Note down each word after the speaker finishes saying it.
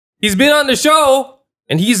He's been on the show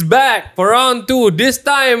and he's back for round 2. This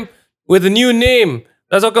time with a new name.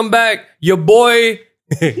 Let's welcome back your boy.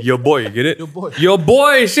 Your boy, get it? Your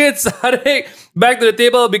boy, Syed Saddiq, back to the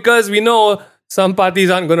table because we know some parties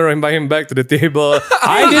aren't going to invite him back to the table.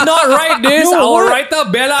 I did not write this. Our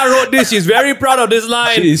writer Bella wrote this. She's very proud of this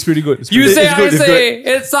line. It's pretty good. You say, I say.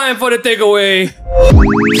 It's time for the takeaway.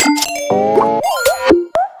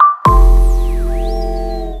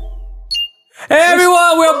 Hey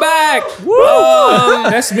everyone, we're back.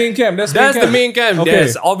 That's main camp. That's the main camp. Okay.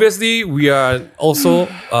 Yes, obviously we are also.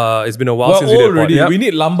 It's been a while since we old did already. pod. We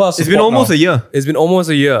need Lamba support. It's been almost now. a year. It's been almost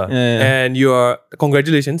a year, Yeah. and you are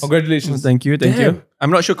congratulations. Congratulations. Thank you. Damn.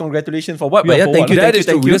 I'm not sure congratulations for what, Yeah, but yeah, for thank what? you. That Thank you. is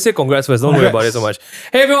true. Thank We you. just say congrats first. Don't worry about it so much.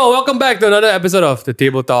 Hey everyone, welcome back to another episode of the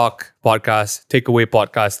Table Talk podcast, Takeaway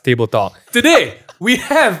podcast, Table Talk. Today we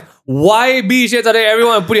have YB Syed Saddiq.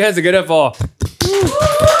 Everyone, put your hands together for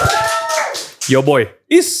your boy.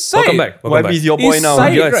 It's Syed. Welcome back. Welcome YB is back. your boy It's now.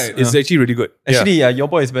 Syed, Yes, right? it's actually really good. Yeah. Actually, your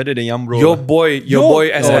boy is better than Young Bro. Your boy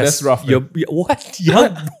SS. that's rough, man. What?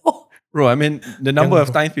 Young bro? Bro, I mean, the number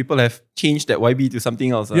of times people have changed that YB to something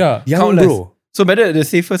else. Yeah. Young Countless. bro. So better the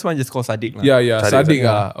safest one just call Saddiq. lah. Yeah. Saddiq.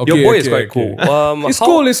 Saddiq. Okay, Your boy is okay, quite okay. cool. It's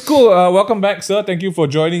cool. It's cool. Welcome back, sir. Thank you for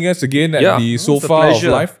joining us again at Yeah. the It's a sofa of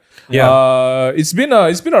pleasure. life. Yeah. It's been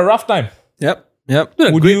a rough time. Yep.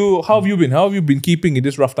 How have you been? How have you been keeping in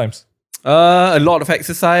these rough times? A lot of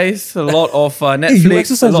exercise, a lot of Netflix, you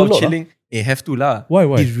exercise a lot a of lot, chilling. Have to lah. Why?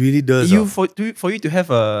 It really does. For you to have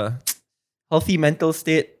a healthy mental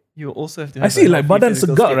state, you also have to have I see a like healthy badan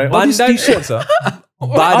physical segar, state. right? All these Badan- t-shirts,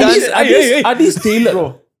 Badan- are these tailored?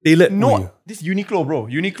 Bro, Tailored. No, this Uniqlo, bro.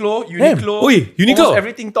 Uniqlo. Oi, Uniqlo. Almost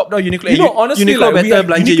everything top down Uniqlo. You know, honestly, Uniqlo like, we better have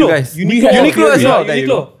belanja Uniqlo. you guys. Uniqlo as well. yeah, There you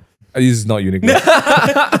go. This is not Uniqlo.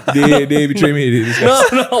 they betray me. This guy.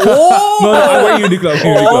 No. Oh. No, I'm wearing Uniqlo. I'm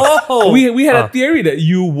wearing Uniqlo. Oh. We had a theory that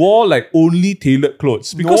you wore like only tailored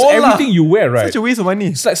clothes because No lah. everything you wear, right? Such a waste of money.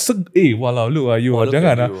 It's like walao, look you, look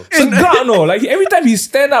jangan at ah. you. Segar no, like every time he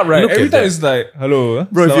stand up, right? Look Every at time that. it's like, hello,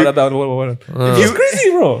 Bro, if selamat you- datang, what. It's crazy,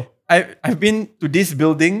 bro. I've been to this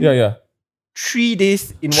building Yeah. 3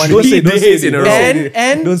 days in one Don't week. say days in a row.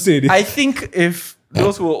 And Don't say this. I think if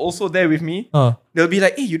those who were also there with me, they'll be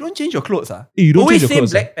like, hey, you don't change your clothes. You don't Always change your same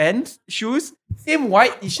clothes, black pants, shoes, same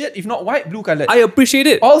white t-shirt, if not white, blue colored. I appreciate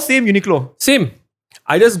it. All same Uniqlo. Same.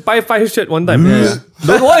 I just buy 5 shirts one time. Yeah.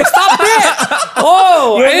 Don't worry, stop it.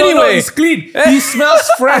 Oh, No, anyway. it's clean. He smells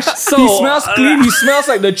fresh. So, he smells clean. He smells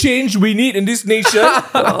like the change we need in this nation.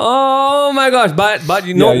 Oh my gosh. But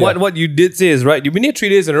you know Yeah. what you did say is right. You've been here 3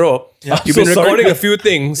 days in a row. You've So been sorry. recording a few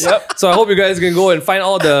things. So I hope you guys can go and find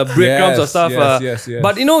all the breadcrumbs of Yes, stuff. yes.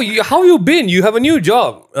 But how you been? You have a new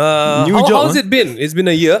job. How's it been? It's been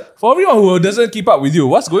a year. For everyone who doesn't keep up with you,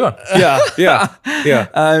 what's going on? Yeah.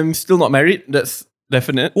 I'm still not married. That's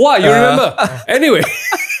definite. Why? You remember? Anyway.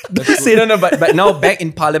 Say no, but now back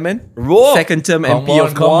in Parliament. Whoa. Second term Come MP on,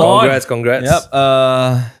 of come War. on. Congrats. Yep.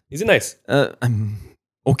 Is it nice? I'm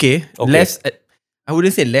okay. Less. I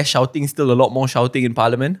wouldn't say less shouting. Still a lot more shouting in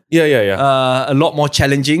Parliament. Yeah. A lot more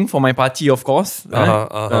challenging for my party, of course.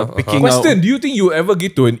 Picking Question: out. do you think you ever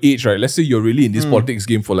get to an age, right? Let's say you're really in this politics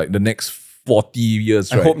game for like the next 40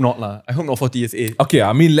 years, I right? hope not lah. I hope not 40 years age. Okay,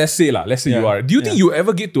 I mean, let's say you are. Do you think you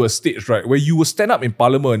ever get to a stage, right, where you will stand up in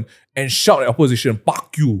Parliament and shout at opposition,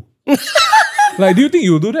 "Fuck you"? Like, do you think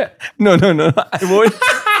you will do that? No. I won't.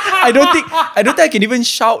 I don't think I can even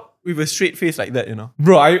shout with a straight face like that.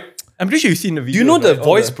 Bro, I'm pretty sure you've seen the Do video. you know the right?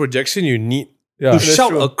 voice projection you need Yeah. to That's shout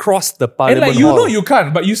true. across the and Parliament like you hall? know you can't,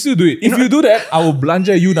 but you still do it. If you do that, I will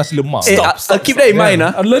belanja you nasi lemak. Hey, I'll keep that in mind.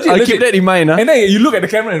 Legit, I'll legit. keep that in mind. And then you look at the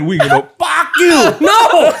camera and wink, fuck you!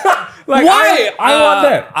 No! Like, Why? I want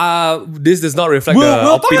that. This does not reflect We'll the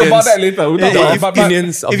talk opinions. about that later. We'll talk about if- but-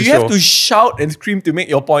 Opinions of If the you show. have to shout and scream to make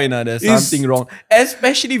your point, there's It's- something wrong.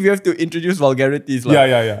 Especially if you have to introduce vulgarities.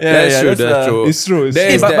 Yeah. That's true. That's true. It's true. It's There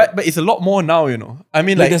true. is But it's a lot more now, I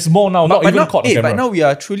mean, Like, like there's more now, not even caught on camera. But now we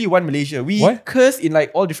are truly one Malaysia. We What? curse in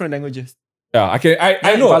like all different languages. Yeah, I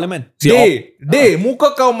In know. Parliament. Day,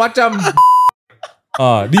 muka kau macam.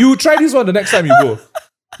 Do you try this one the next time you go?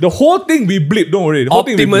 The whole thing we bleep, don't worry. The whole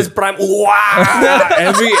Optimus thing Prime. Wow!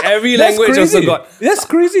 every That's language crazy. also got. That's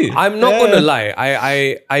crazy. I'm not gonna lie.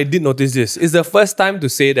 I did notice this. It's the first time to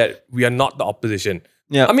say that we are not the opposition.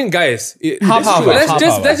 Yeah. I mean, guys, Half,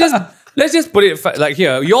 let's just put it like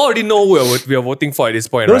here. You already know who we are voting for at this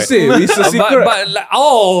point, Don't right? say it's a secret. But like,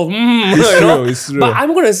 It's you know? true, it's true. But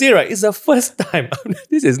I'm gonna say, right, it's the first time.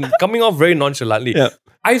 This is coming off very nonchalantly. Yeah.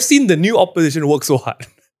 I've seen the new opposition work so hard.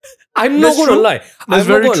 I'm not That's gonna true. lie. That's I'm not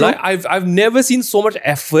very gonna true. lie. I've never seen so much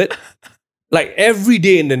effort, like every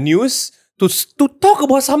day in the news, to talk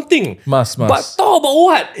about something. Must. But talk about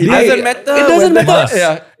what? It doesn't matter. It doesn't whether- matter.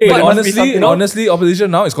 Yeah. Hey, But must be something, honestly, opposition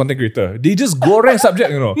now is content creator. They just goreng subject,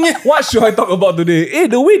 What should I talk about today? Hey,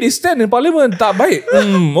 the way they stand in parliament, tak baik.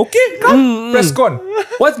 Okay, come. Press con.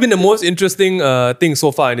 What's been the most interesting thing so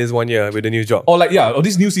far in this 1 year with the new job? Or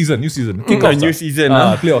this new season. Kick off. new season.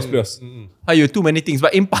 Playoffs. You too many things.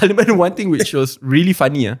 But in parliament, one thing which was really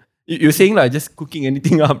funny. You're saying like just cooking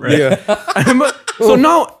anything up, right? Yeah. I remember.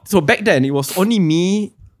 So back then, it was only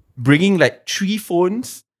me bringing like 3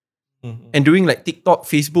 phones and doing like TikTok,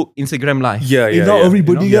 Facebook, Instagram live. Yeah. Now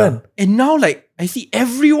everybody can. And now like I see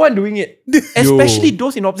everyone doing it, especially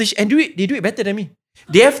those in opposition, and they do it better than me.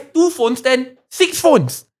 They have 2 phone stand, 6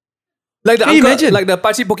 phones. Like the Can you uncle, imagine? like the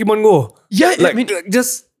Apache Pokemon Go. Yeah, Like I mean,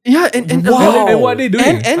 just yeah, and Wow. And what they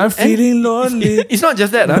doing? And- I'm feeling lonely. It's not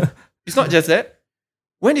just that, It's not just that.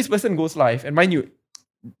 When this person goes live, and mind you,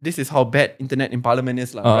 this is how bad internet in parliament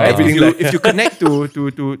is, right? everything If you connect to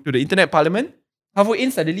the internet parliament, halfway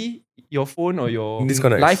in suddenly your phone or your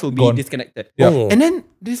Disconnects. live will be Gone. disconnected. Yeah. Oh. And then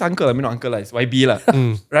this uncle, not uncle, it's YB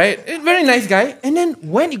right? Very nice guy. And then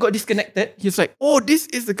when he got disconnected, he's like, "Oh, this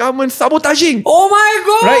is the government sabotaging." Oh my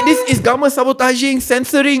god! Right? This is government sabotaging,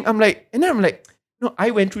 censoring. I'm like, no,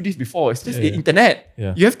 I went through this before. It's just the internet.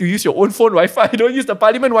 Yeah. You have to use your own phone Wi-Fi. Don't use the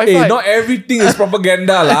parliament Wi-Fi. Hey, not everything is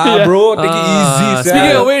propaganda lah, bro. Take it easy.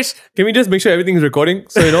 Speaking of which, can we just make sure everything is recording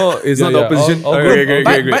so it's not the Yeah. opposition? All Okay, good.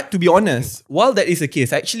 okay, great. But to be honest, while that is the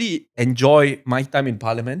case, I actually enjoy my time in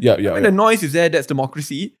parliament. Yeah, I mean, the noise is there. That's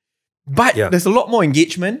democracy. But Yeah. there's a lot more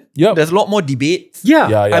engagement. Yep. There's a lot more debates. Yeah.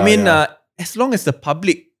 I mean, as long as the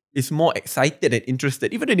public is more excited and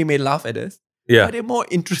interested, even though they may laugh at us, Yeah. but they're more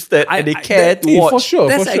interested and they I- care to watch. for sure.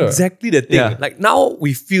 That's exactly the thing. Yeah. Like now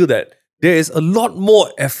we feel that there is a lot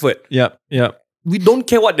more effort. Yeah. We don't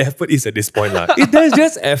care what the effort is at this point. If there's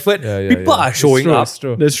just effort, people are showing up It's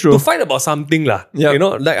true. That's to fight about something. Yeah.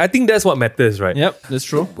 Like I think that's what matters, right? Yep, that's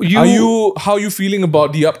true. How you feeling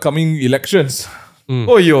about the upcoming elections?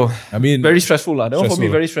 Oh, yo. I mean, Very stressful. That one for me,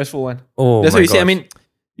 Stressful. very stressful one. Oh, That's my what you say. I gosh. mean,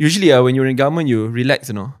 usually when you're in government, you relax,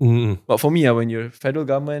 Mm-mm. But for me, when you're federal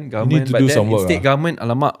government, need to but do then some in work, state government,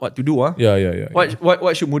 alamak, what to do? yeah.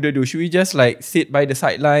 What should Muda do? Should we just like sit by the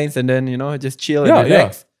sidelines and then, just chill Yeah, and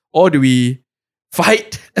relax? Or do we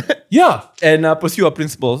fight Yeah, and pursue our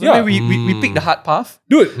principles? Yeah. I mean, we pick the hard path.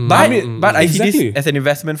 dude. But, I see exactly. this as an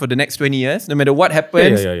investment for the next 20 years. No matter what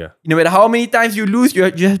happens, Yeah. no matter how many times you lose, you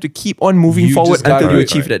have to keep on moving You forward just gotta- until you right,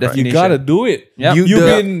 achieve that You destination. gotta do it. Yeah. You've The-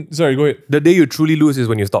 been. Sorry, go ahead. The day you truly lose is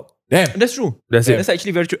when you stop. Damn. That's true. That's it. That's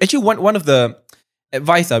actually very true. Actually, one of the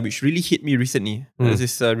advice which really hit me recently, there's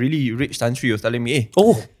this really rich country was telling me, hey,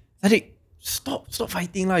 Oh, Saddiq, stop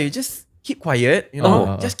fighting lah. You just keep quiet,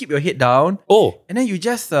 Oh. just keep your head down, oh, and then you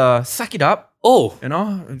just suck it up, oh,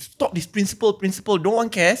 stop this principle, no one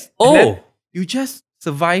cares. Oh. And then you just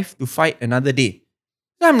survive to fight another day.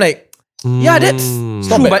 So I'm like, yeah, that's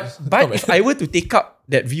Stop true. it. But Stop if I were to take up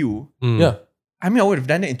that view, Yeah. I mean, I would have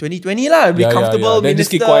done it in 2020 lah. Be Yeah, comfortable, Then just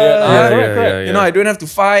keep minister. quiet. Yeah, Correct. I don't have to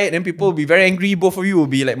fight. Then people will be very angry. Both of you will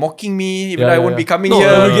be like mocking me. Even though I won't be coming No, here.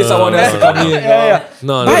 no, We get someone else to come in. Yeah.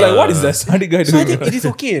 No, Dude, But- like, what is that Saddiq guy So I doing? think it is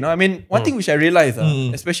okay. I mean, one thing which I realized,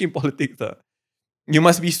 especially in politics, you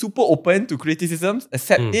must be super open to criticisms,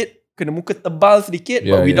 accept it, kena muka tebal sedikit,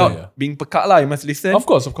 Yeah, but without yeah. being pekat lah. You must listen. Of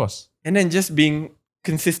course. And then just being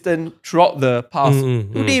consistent throughout the path.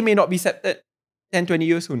 Today may not be accepted. 10, 20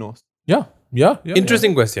 years, who knows? Yeah.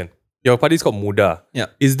 Interesting question. Your party's called Muda. Yeah.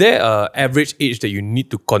 Is there a average age that you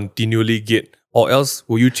need to continually get, or else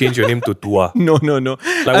will you change your name to Tua? No. Like I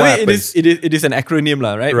what mean, happens? it is an acronym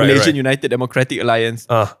lah, right? Right, Malaysian right. United Democratic Alliance.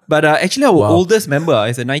 Ah. But actually, our Wow. oldest member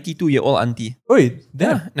is a 92-year-old auntie. Wait,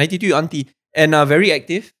 Yeah, 92 auntie. And very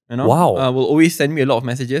active, Wow. will always send me a lot of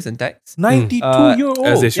messages and texts. 92-year-old.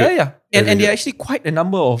 As they should. Yeah. As they And they're should. actually quite a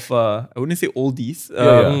number of, I wouldn't say oldies,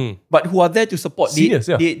 Yeah. but who are there to support. Seniors,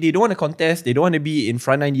 yeah. They don't want to contest, they don't want to be in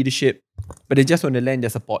frontline leadership, but they just want to lend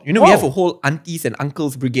their support. We have a whole aunties and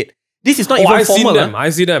uncles brigade. This is not even I've seen formal. them. I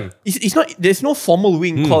see them. It's not, there's no formal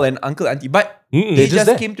wing called an uncle auntie, but they just just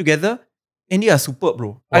there. came together and they are superb,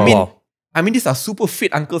 bro. Wow. I mean, these are super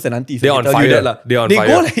fit uncles and aunties. They're I on can tell you fire. that, lah. They're on they fire.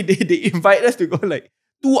 go like they invite us to go like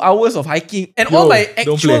 2 hours of hiking, and Yo, all like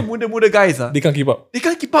don't actual play. muda guys, They can't keep up. they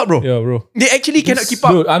can't keep up, bro. Yeah, bro. They actually cannot keep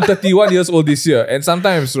up. Dude, I'm 31 years old this year, and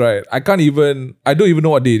sometimes, right, I don't even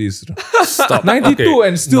know what day it is. Stop. 92 Okay.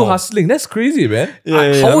 and still No. hustling. That's crazy, man.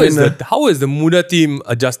 How is the Muda team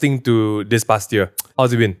adjusting to this past year?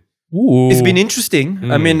 How's it been? Ooh. It's been interesting.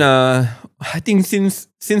 I mean, I think since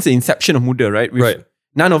the inception of Muda, right? Right.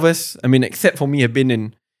 None of us, I mean, except for me, have been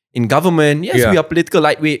in in government. Yes, Yeah. we are political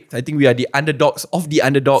lightweights. I think we are the underdogs of the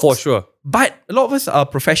underdogs. For sure. But a lot of us are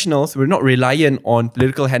professionals. We're not reliant on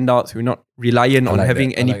political handouts. We're not reliant on like having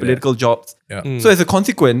that. I any like political jobs. Yeah. So as a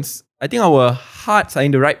consequence, I think our hearts are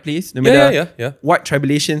in the right place. No matter Yeah. what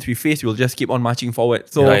tribulations we face, we'll just keep on marching forward.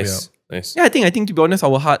 So Nice. yeah, I think to be honest,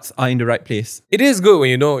 our hearts are in the right place. It is good when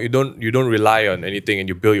you know you don't rely on anything and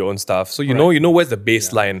you build your own stuff. So you know where's the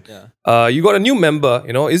baseline. Yeah. You got a new member.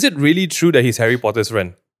 Is it really true that he's Harry Potter's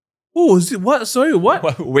friend? Oh, is it what? Sorry,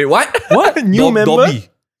 what? Wait, what? What? New member? Dobby.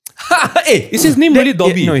 Hey, Is his name really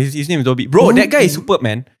Dobby? No, his name is Dobby. Bro, that guy is superb,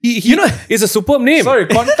 man. It's a superb name. Sorry,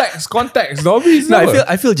 context. Dobby. No,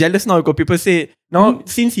 I feel jealous now because people say now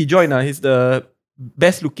since he joined, he's the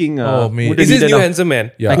best looking. Oh, man. muda Is this leader new now. handsome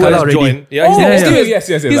man? Yeah. Who I has already. joined? Yeah, Oh, his name is yes.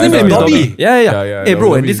 His I name is know Dobby. Dobby. Yeah. Yeah, Hey, bro,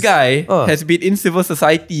 Dobby and this is- guy has been in civil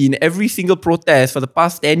society in every single protest for the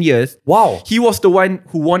past 10 years. Wow. He was the one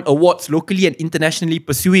who won awards locally and internationally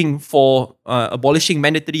pursuing for abolishing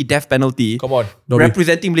mandatory death penalty. Come on, Dobby.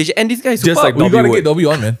 Representing Malaysia. And this guy is Just superb. like We Dobby gotta would. get Dobby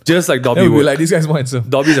on, man. Just like Dobby Then we'll be would. like, this guy's more handsome.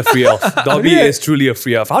 Dobby's a free elf. Dobby is truly a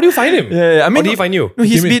free elf. How do you find him? Yeah, I mean, How did he find you? No,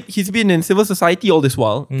 Give me- he's been in civil society all this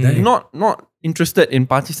while. Not interested in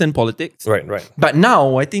partisan politics. Right. But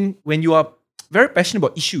now, I think when you are very passionate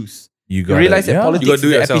about issues, you gotta- realize that yeah. politics You is gotta do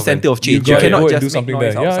the it yourself, epicenter man. of change. You You gotta cannot go and just do make something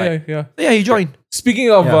noise there. outside. Yeah. So yeah, he joined.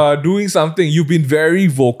 Speaking of doing something, you've been very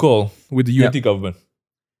vocal with the unity government.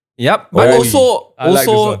 Yep. But Very. also I like this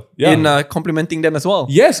one. Yeah. in complimenting them as well.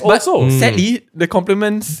 Yes, But also. sadly, the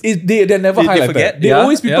compliments. They're never They highlighted. forget. They Yeah,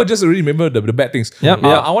 always people yep. just remember the bad things. Yep,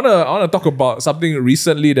 I wanna talk about something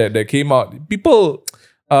recently that came out. People,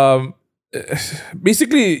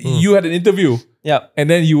 basically, you had an interview. Yeah. And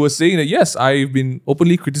then you were saying that, yes, I've been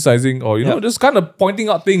openly criticizing or, Yeah. just kind of pointing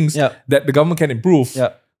out things Yeah. that the government can improve. Yeah.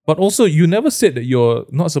 But also, you never said that you're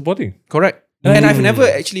not supporting. Correct. And I've never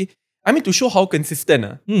actually, to show how consistent.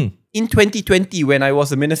 In 2020, when I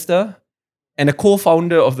was a minister and a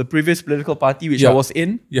co-founder of the previous political party which I Yeah. was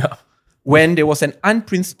in, Yeah. when there was an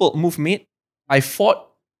unprincipled move made, I fought.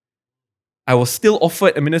 I was still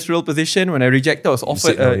offered a ministerial position. When I rejected, I was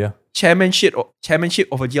offered said no, a yeah. chairmanship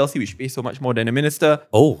of a GLC, which pays so much more than a minister.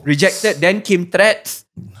 Oh. Rejected, then came threats.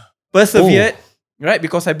 Persevered, right?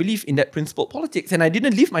 Because I believe in that principled politics, and I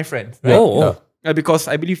didn't leave my friends. Right? Oh. Because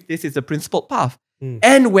I believe this is the principled path.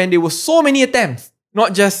 And when there were so many attempts,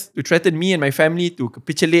 not just to threaten me and my family to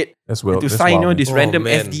capitulate, That's well. to that's sign wild, this Oh, random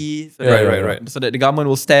man. SD, so Right, that, right. so that the government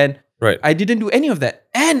will stand. Right. I didn't do any of that.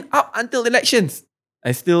 And up until elections,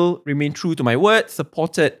 I still remained true to my word,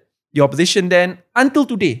 supported the opposition then until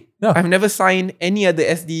today. Yeah. I've never signed any other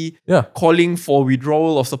SD Yeah. calling for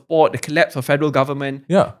withdrawal of support, the collapse of federal government.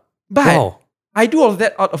 Yeah. But Wow. I do all of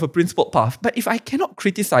that out of a principled path. But if I cannot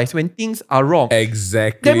criticize when things are wrong,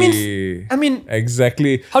 Exactly. that means,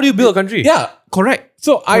 exactly. How do you build a country? Yeah. correct.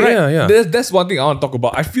 So Yeah. that's one thing I want to talk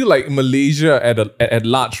about. I feel like Malaysia at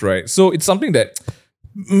large, right? So it's something that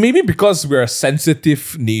maybe because we're a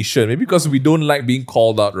sensitive nation, maybe because we don't like being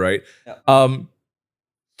called out, right? Yeah.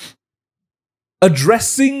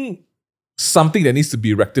 Addressing something that needs to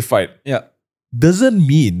be rectified Yeah. doesn't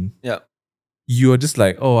mean Yeah. you're just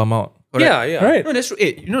like, oh, I'm out. Yeah. Right? No, that's true.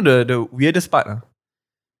 Hey, you know the weirdest part?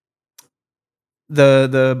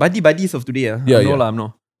 The buddies of today. Yeah, no yeah. lah,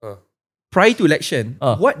 no. Uh. Prior to election,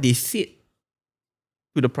 Uh. what they said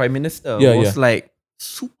to the Prime Minister Yeah, was like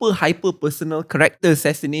super hyper personal character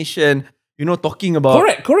assassination, talking about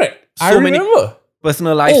Correct. I So many- remember.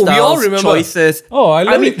 personal we lifestyles, all remember. choices. Oh, I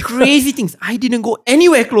love mean, it. crazy things. I didn't go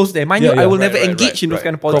anywhere close there. Mind you, Yeah, I will yeah. never Right, engage in those right.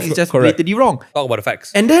 kind of politics. It's just Correct. blatantly wrong. Talk about the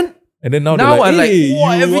facts. And then And then now Now they're I'm like, hey,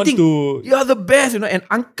 wow, you everything. want to... you're the best, and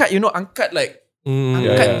angkat like angkat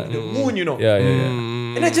yeah. the moon, Yeah.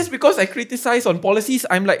 And then just because I criticize on policies,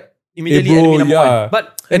 I'm like Hey, immediately bro, enemy number one. yeah.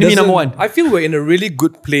 But Enemy number one. I feel we're in a really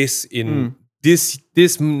good place in this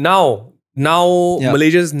now Yeah.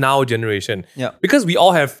 Malaysia's now generation. Yeah. Because we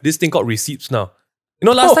all have this thing called receipts now.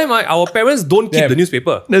 Last time our parents don't keep Damn. the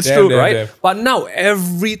newspaper. That's Damn, true, damn, right? damn. But now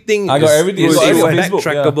everything I got everything. is It's everywhere.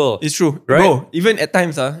 backtrackable. It's true. Right? Bro, even at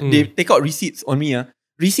times, they take out receipts on me.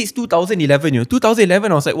 Receipts 2011.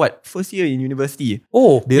 2011, I was like, what? First year in university.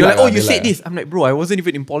 Oh, They're like, like you they said like this. I'm like, bro, I wasn't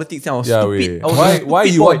even in politics. I was Yeah, stupid. wait. I was a Why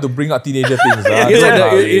stupid you boy. want to bring out teenager things?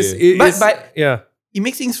 yeah. It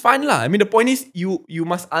makes things fun lah. I mean, the point is, you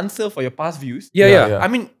must answer for your past views. Yeah. I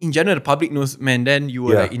mean, in general, the public knows, man, then you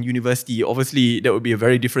were Yeah. like in university. Obviously, that would be a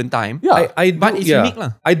very different time. Yeah. But it's unique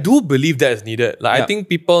lah. I do believe that is needed. Like I Yeah. think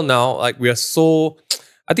people now, like we are so.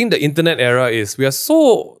 I think the internet era is we are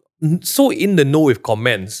so in the know with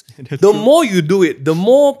comments. The more you do it, the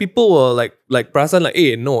more people will like like perasan like,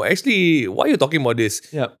 hey, no, actually, why are you talking about this?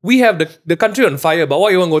 Yeah. We have the country on fire, but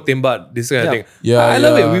why you want to go tembat? This kind of thing. Yeah, I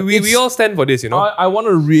love yeah. it. We all stand for this, you know. I want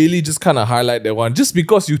to really just kind of highlight that one. Just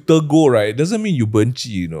because you tegur, right, doesn't mean you benci,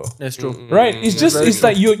 you know. That's true. Right? It's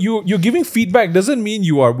like you're giving feedback doesn't mean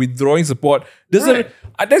you are withdrawing support.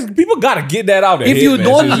 People gotta get that out. If you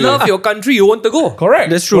don't love your country, you want to go. correct,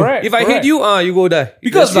 That's true. Correct, If I hate you, you go die.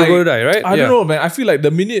 because you like, go die, right? I don't know, man. I feel like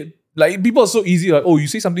the minute like people are so easy, like, oh, you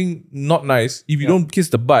say something not nice. If you don't kiss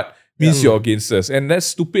the butt, means you're against us, and that's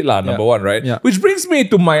stupid, lah. Number one, right? Yeah. Which brings me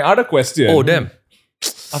to my other question. Oh damn.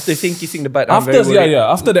 After saying kissing the butt, I'm After very worried.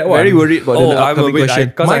 after that one, Very worried about the I'm upcoming question.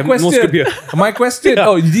 because I have no script here. my question.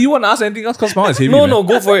 Oh, do you want to ask anything else? Because my one is heavy. No, man. no,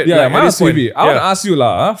 go for it. Yeah, Like, mine at is this point. heavy. I want to Yeah. ask you,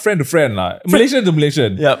 lah, friend to friend, lah, Malaysian to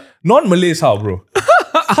Malaysian. Yep. Non-Malays, how, bro?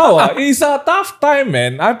 How? It's a tough time,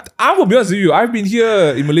 man. I will be honest with you. I've been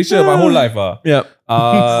here in Malaysia my whole life. Yeah.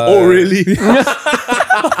 Oh really?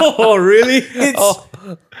 Oh really? It's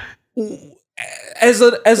as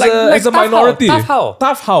a minority. Tough how?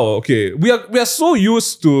 Tough how? Okay, we are so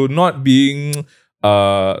used to not being.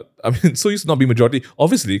 So used to not being majority.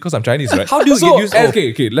 Obviously, because I'm Chinese, right? How do you get used to-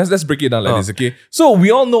 Okay. Let's break it down like this. Okay, so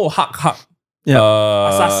we all know hak. Yeah.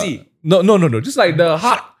 Asasi. No. Just like the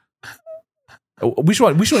hak. Which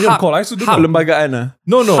one you Hak. call? I used to do. Perlembagaan.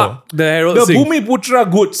 No. Hak, the Herald The Singh. Bumi Putra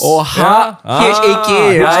goods. Oh, hak.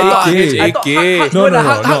 H-A-K, right? H-A-K. No.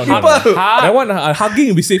 people. That one, hugging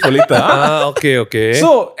will be safe for later. Okay.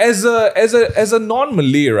 So as a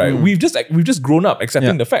non-Malay, right, we've just grown up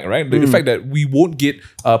accepting the fact, right? The fact that we won't get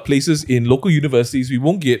places in local universities, we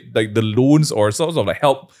won't get like the loans or sorts of like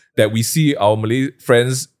help that we see our Malay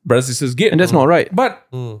friends, brothers and sisters get. And that's not right. But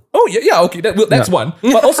okay, that's one.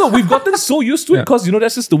 But also we've gotten so used to it because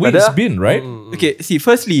that's just the way it's been, right? Okay, see,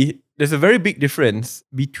 firstly, there's a very big difference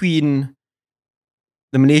between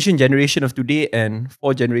the Malaysian generation of today and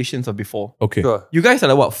 4 generations of before. Okay. Sure. You guys are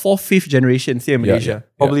like what, 4th, 5th generations here in Malaysia.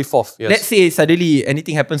 Probably fourth. Yes. Let's say suddenly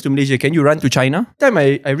anything happens to Malaysia, can you run to China? Time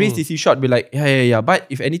I raised this issue, I'd be like, yeah. But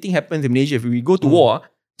if anything happens in Malaysia, if we go to war,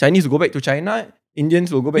 Chinese will go back to China,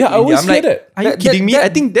 Indians will go back to I India. always I'm hear like, that. are you kidding me? I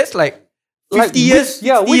think that's like 50 years,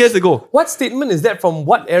 60 years ago. What statement is that from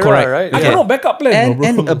what era, Correct. right? I don't know, backup plan, bro.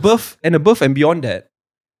 And above and beyond that,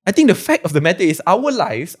 I think the fact of the matter is our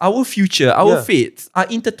lives, our future, our fates are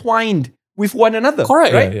intertwined with one another.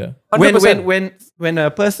 Correct. Right? Yeah. 100%. When a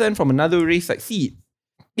person from another race succeeds,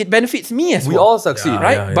 it benefits me as We well. all succeed,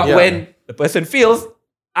 right? yeah, But yeah. when the person fails,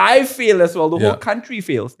 I fail as well. The whole country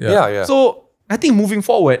fails. Yeah. So I think moving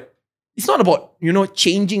forward, it's not about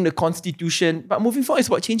changing the constitution, but moving forward, it's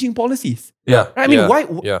about changing policies. Yeah. Right? I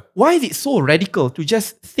mean, Yeah. why is it so radical to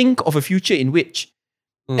just think of a future in which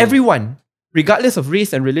everyone, regardless of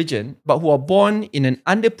race and religion, but who are born in an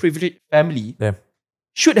underprivileged family,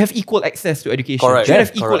 should have equal access to education, Correct. should Yeah,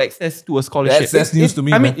 have equal correct. access to a scholarship. That's news to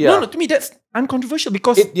me, I mean, man. no, to me that's uncontroversial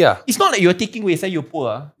because it's not like you're taking away, say you're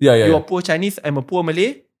poor. You're a poor Chinese, I'm a poor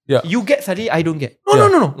Malay. Yeah. You get suddenly, I don't get.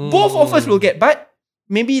 No. Both of us will get, but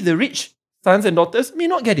maybe the rich sons and daughters may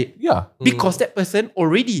not get it. Yeah. Because that person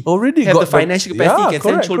already got have the financial capacity, can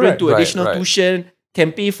send children to Right, additional right. tuition,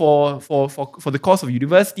 can pay for the cost of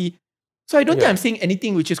university. So I don't think I'm saying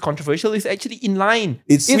anything which is controversial. It's actually in line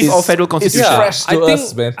with our federal constitution. It's fresh to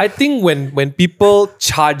us, man. I think when people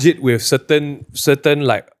charge it with certain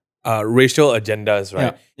like racial agendas,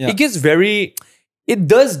 right? Yeah. It gets very. It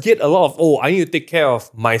does get a lot of I need to take care of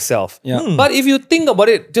myself. Yeah. But if you think about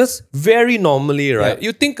it, just very normally, right?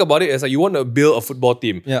 You think about it as like you want to build a football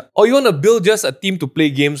team, or you want to build just a team to play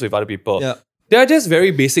games with other people. Yeah. There are just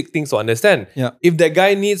very basic things to understand. Yeah. If that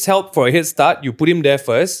guy needs help for a head start, you put him there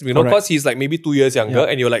first. Correct. Because he's like maybe 2 years younger, Yeah.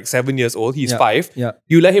 and you're like 7 years old. He's Yeah. 5. Yeah.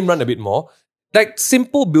 You let him run a bit more. Like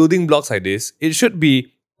simple building blocks like this, it should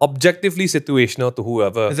be objectively situational to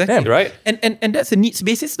whoever. Exactly. Right? And that's a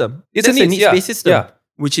needs-based system. It's a That's needs-based system,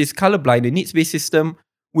 which is colorblind, a needs-based system,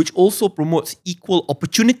 which also promotes equal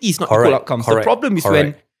opportunities, not Correct, equal outcomes. correct, The problem is correct.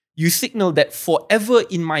 when you signal that forever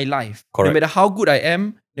in my life, no Correct. matter how good I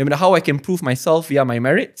am, no matter how I can prove myself via my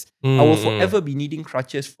merits, I will forever be needing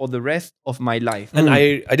crutches for the rest of my life. And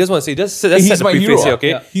I just want to say, let's set He's the my preface hero. here, okay?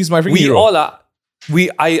 Yeah. He's my freaking We hero. all are.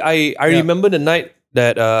 I remember the night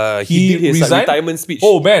that he did his like, resigned? retirement speech.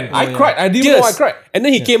 Oh man, I cried. I didn't know I cried. And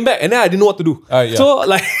then he came back, and then I didn't know what to do. Yeah. So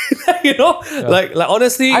like, like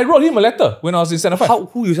honestly, I wrote him a letter when I was in Standard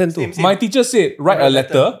 5. who you sent to? My teacher said, write a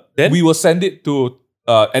letter. Then? We will send it to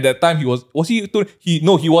at that time he Tun?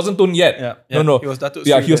 He wasn't Tun yet. Yeah. No. He was Datuk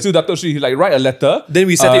Yeah, Sri he was then. still Datuk Sri. He like write a letter. Then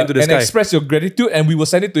we sent it into the and sky. express your gratitude, and we will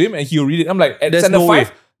send it to him, and he'll read it. I'm like, at There's Standard no 5,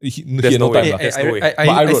 way. he There's had no no time. way. lah. There's no way. But I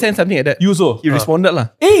I wrote. sent something like that. You also. He responded lah.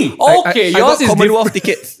 Hey, okay, I yours got is Commonwealth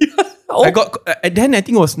tickets. I got then I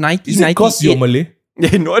think it was 1998. Is it because you're Malay?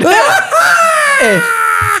 No,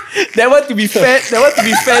 that one to be fair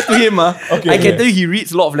to him, I can tell you he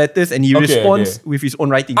reads a lot of letters and he responds with his own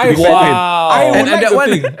writing. To be fair to him.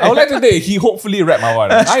 I would like to think he hopefully read my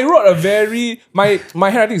one. I wrote a very my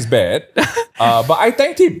handwriting is bad, but I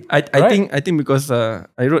thanked him. I think because I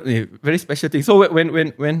wrote a very special thing. So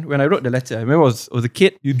when I wrote the letter, I remember I was a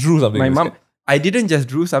kid. You drew something. My mom. I didn't just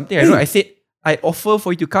drew something. I said I offer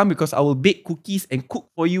for you to come because I will bake cookies and cook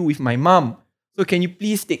for you with my mom. So can you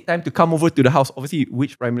please take time to come over to the house? Obviously,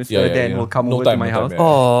 which prime minister will come over to my house?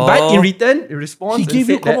 But in return, in response, he gave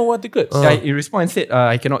you Commonwealth tickets. In response, said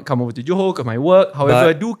I cannot come over to Johor because my work.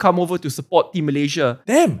 However, do come over to support Team Malaysia.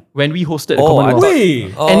 Damn. When we hosted the Commonwealth.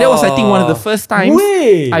 And that was, I think, one of the first times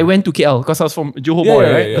I went to KL because I was from Johor boy,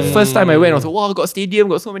 right? The first time I went, I was like, wow, got stadium,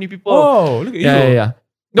 got so many people. Oh, look at you. Yeah.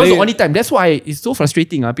 That was the only time. That's why it's so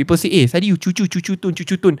frustrating. People say, hey, Saddiq, you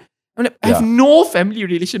chuchu tun. I'm like, I have no family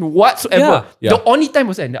relation whatsoever. The only time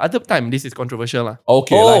was that. The other time, this is controversial.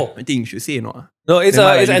 Okay. I think you should say no. No, it's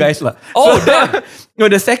guys. Damn. No,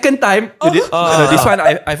 the second time, this one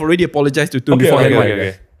I've already apologized to Tun beforehand.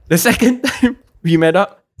 Okay. The second time we met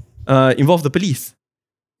up involved the police.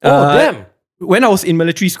 Damn. When I was in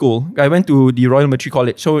military school, I went to the Royal Military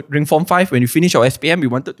College. So during Form 5, when we finished our SPM, we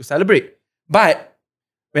wanted to celebrate. But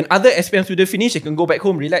when other SPM students finish, they can go back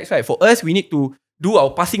home, relax, right? For us, we need to do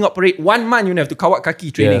our passing out parade 1 month. You have to kawat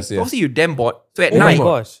kaki training. Yes. Obviously, you're damn bored. So at night,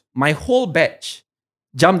 my whole batch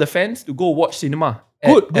jumped the fence to go watch cinema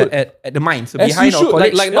at the mines. So As behind you our should,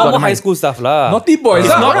 college. Like normal high school stuff lah. Naughty boys.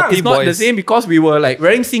 It's not the same because we were like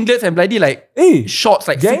wearing singlets and bloody like shorts,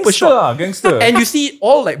 like super short. Gangster. And you see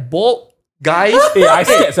all like bald guys. I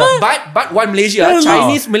scared, sir. But one Malaysia,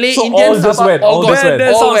 Chinese, Malay, So Indian, all just Sabah, went. all All just went.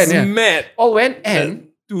 went. All That sounds went. mad. All went, and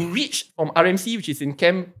to reach from RMC, which is in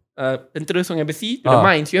Camp Tentera Song Embassy, to the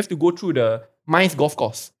mines, you have to go through the mines golf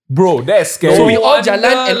course. Bro, that's scary. So we all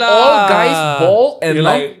jalan and all guys bald And and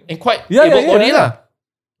like- and quite Yeah, able body yeah. lah.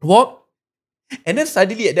 Walk, and then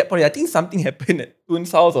suddenly at that point, I think something happened at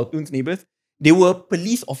Tun's house or Tun's neighbors. There were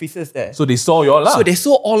police officers there. So they saw you all lah. So they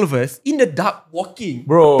saw all of us in the dark walking.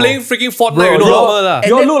 Bro. Playing freaking Fortnite, normal lah.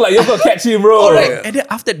 You all look like you're gonna catch him, bro. Alright, and then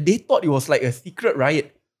after they thought it was like a secret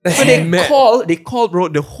riot. So they called, bro,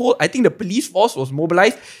 the whole, I think the police force was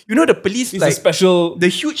mobilized. You know the police, It's like a special the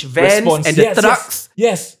huge vans response. and the trucks,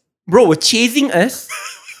 Yes. bro, were chasing us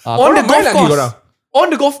on the golf course. On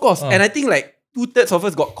the golf course. And I think like 2/3 of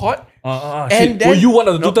us got caught. And then, were you one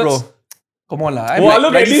of the 2/3? bro, come on lah. Wow,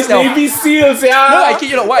 look at these Navy SEALs, yeah. No, I kid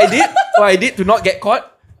you not. What I did to not get caught.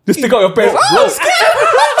 Just take out your pants. Bro.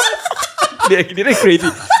 They're crazy.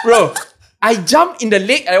 Bro, I jumped in the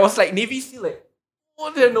lake. I was like Navy SEAL, like,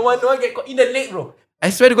 oh, no one get caught in the lake, bro. I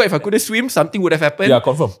swear to God, if I couldn't swim, something would have happened. Yeah,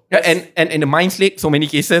 confirm. Yeah, and in the mines lake, so many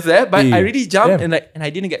cases there. But I really jumped and I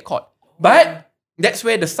didn't get caught. But that's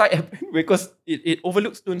where the site happened because it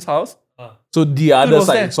overlooks Tun's house. So the other was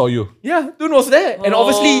side there. saw you. Yeah, Tun was there, and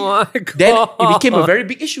obviously my then God. it became a very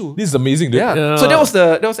big issue. This is amazing, dude. Yeah. So that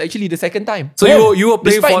was actually the second time. So you were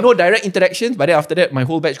playing Despite no direct interactions, but then after that, my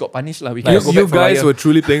whole batch got punished lah. We cannot go You back for guys Raya. were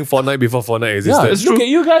truly playing Fortnite before Fortnite existed. Yeah, look at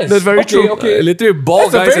you guys. That's very true. Okay. Literally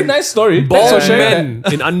bald That's a guys very in, nice story. Thanks bald for sharing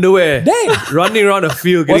men in underwear running around a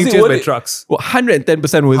field getting it chased worth by it? trucks.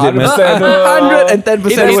 110% worth it, man. 100%. 110% That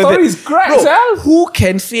worth story it. is cracked, Bro, Sal. who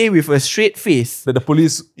can say with a straight face? That the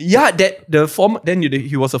police. Yeah, that the former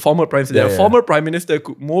he was a former prime minister. Yeah, The former prime minister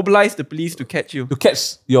could mobilize the police to catch you To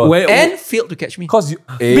catch your. and failed to catch me. Cause you.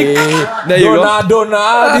 There you go.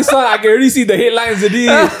 Donna. This one I can already see the headlines already.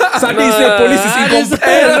 Sunday said police is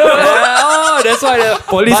incompetent. That's why the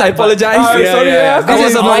Police, I apologize. sorry,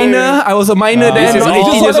 I was a minor then, this is not all-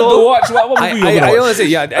 18 years To old. watch. What movie you I gonna don't watch? want to say,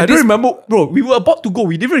 yeah. I don't remember, bro. We were about to go.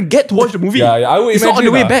 We didn't even get to watch the movie. Yeah, I would It's not on the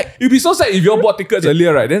imagine way lah. back. It'd be so sad if you all bought tickets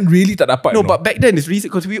earlier, right? Then really tak dapat. No, but back then it's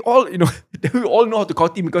recent because we all, we all know how to call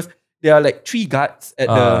team because there are like 3 guards at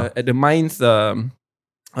the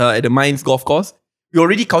mines golf course. We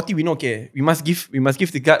already counted. We know we must give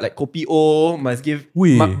the guard like kopi o, must give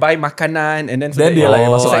buy makanan and then Then they're like,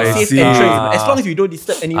 it's I like safe see. entrance. As long as we don't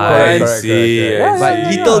disturb anyone. I Correct, see. correct. But Yeah,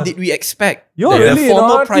 little yeah. did we expect You're that really the former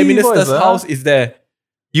naughty prime minister's boys, house is there.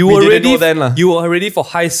 You We were didn't ready. know then lah. You were ready for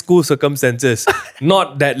high school circumstances,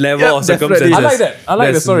 not that level Yeah, of definitely. circumstances. I like that. I like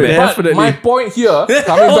the That's story. mad. But Definitely. my point here,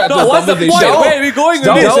 coming back to the What's the point? conversation. Where are we going with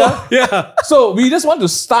Jauh, this? Jauh. Yeah. So we just want to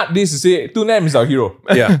start this to say Tunem is our hero.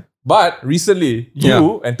 Yeah. But recently,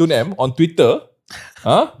 you and Tunem on Twitter,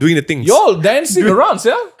 Doing the things. y'all dancing around,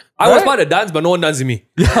 yeah? I was part of the dance, but no one danced with me.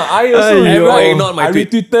 I also Everyone ignored my I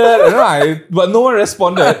tweet. retweeted, but no one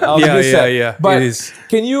responded. I was a bit sad. Yeah. But It is.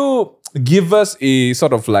 can you give us a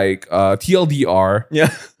sort of like TLDR.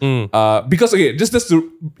 Yeah. Because okay, just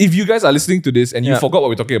to, if you guys are listening to this and you forgot what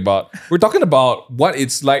we're talking about what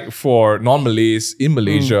it's like for non-Malays in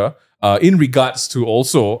Malaysia in regards to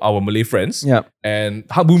also our Malay friends and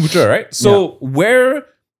Bumiputera, right? So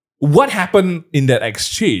what happened in that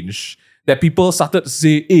exchange that people started to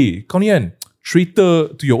say, hey, kau ni kan,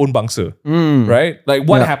 traitor to your own bangsa, right? Like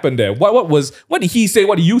what happened there? What did he say?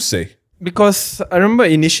 What did you say? Because I remember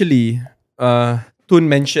initially, Tun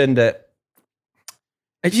mentioned that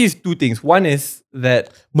actually it's two things. One is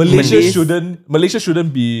that Malaysia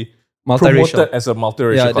shouldn't be promoted as a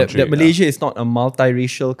multiracial country. That Malaysia is not a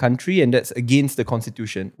multiracial country and that's against the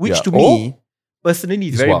constitution. Which to me, personally,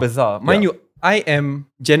 is very bizarre. Mind you, I am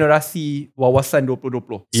generasi wawasan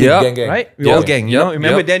 2020. Gang. Right? We all gang. You know?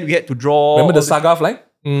 Remember then we had to draw. Remember the saga flying?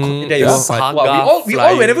 There you go. We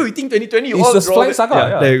all, whenever we think 2020, you all it's the draw flying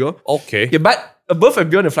saga. There you go. Okay. Yeah, but above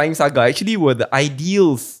and beyond the flying saga, actually were the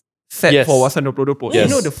ideals set for Wawasan 2020. Yes.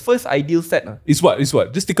 You know the first ideal set? It's what?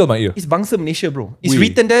 Just tickle my ear. It's Bangsa Malaysia, bro. It's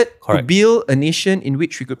written that to build a nation in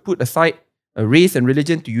which we could put aside a race and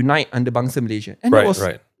religion to unite under Bangsa Malaysia. And it was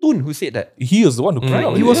Tun who said that. He was the one who cried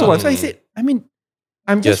out. He was the one. So I said,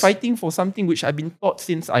 I'm just fighting for something which I've been taught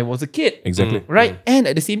since I was a kid. Exactly. Right? And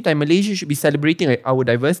at the same time, Malaysia should be celebrating our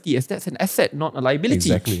diversity as that's an asset, not a liability.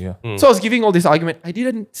 Exactly, yeah. So I was giving all this argument. I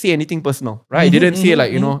didn't say anything personal, right? I didn't say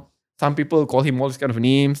like, some people call him all these kind of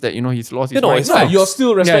names that, he's lost his rights. No, you're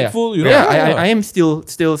still respectful. I am still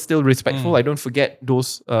respectful. I don't forget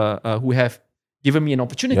those who have given me an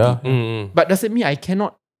opportunity. But doesn't mean I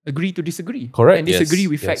cannot agree to disagree. Correct. And disagree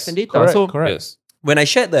with facts and data. Correct. When I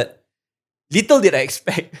shared that, little did I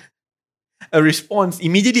expect a response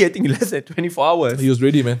immediately, I think less than 24 hours. He was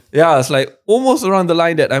ready, man. Yeah, it's like almost around the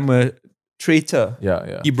line that I'm a traitor.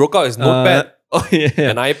 Yeah. He broke out his notepad,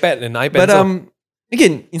 an iPad, and iPad. But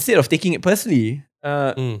again, instead of taking it personally,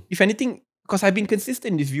 if anything, because I've been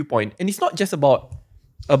consistent in this viewpoint, and it's not just about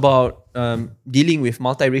dealing with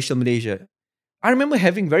multiracial Malaysia. I remember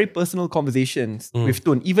having very personal conversations with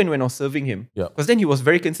Tun, even when I was serving him. Because then he was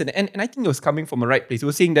very concerned. And I think it was coming from a right place. He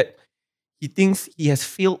was saying that he thinks he has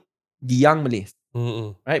failed the young Malays.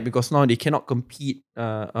 Right? Because now they cannot compete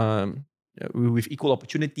with equal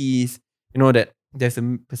opportunities. That there's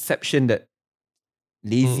a perception that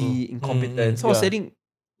lazy, incompetent. So I was saying,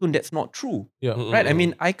 Tun, that's not true. Right? I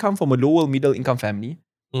mean, I come from a lower middle income family.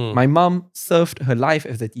 My mom served her life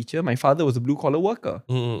as a teacher. My father was a blue collar worker.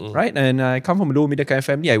 Right? And I come from a lower middle income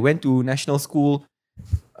family. I went to national school,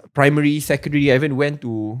 primary, secondary. I even went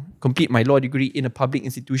to complete my law degree in a public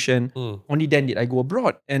institution. Only then did I go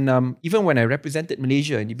abroad. And even when I represented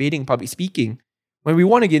Malaysia in debating public speaking, when we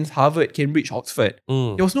won against Harvard, Cambridge, Oxford,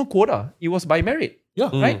 there was no quota. It was by merit.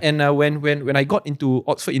 Right? And when I got into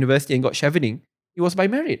Oxford University and got chevening, it was by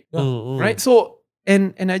merit. Right? So,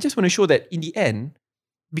 and I just want to show that in the end,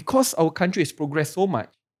 because our country has progressed so much,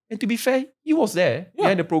 and to be fair, he was there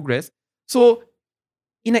behind the progress. So,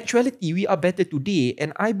 in actuality, we are better today,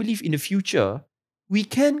 and I believe in the future, we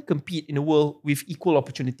can compete in a world with equal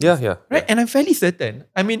opportunities. Right? And I'm fairly certain.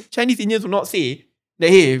 I mean, Chinese Indians will not say that,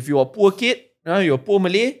 hey, if you're a poor kid, you're a poor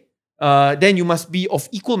Malay, then you must be of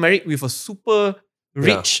equal merit with a super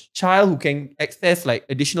rich child who can access like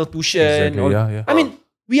additional tuition. I mean,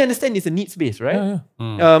 we understand it's a needs-based, right?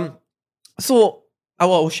 So, I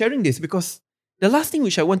was sharing this because the last thing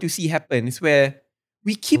which I want to see happen is where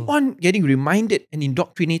we keep on getting reminded and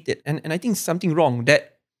indoctrinated. And I think something wrong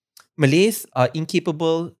that Malays are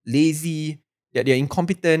incapable, lazy, that they're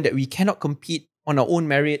incompetent, that we cannot compete on our own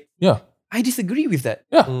merit. I disagree with that.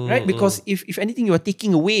 Right? Because if anything, you are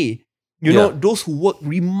taking away, those who work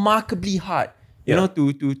remarkably hard,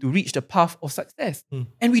 to reach the path of success.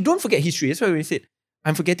 And we don't forget history. That's why we said,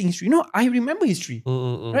 I'm forgetting history. No, I remember history.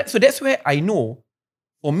 Right? So that's where I know,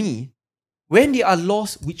 for me, when there are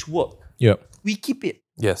laws which work, we keep it.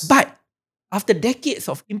 Yes. But after decades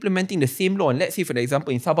of implementing the same law, and let's say, for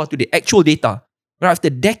example, in Sabah today, actual data, right,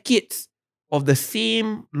 after decades of the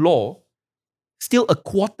same law, still a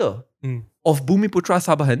quarter of Bumiputera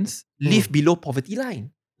Sabahans live below poverty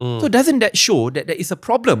line. So doesn't that show that there is a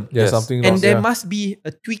problem? Something and lost, there must be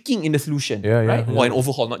a tweaking in the solution, right? Or an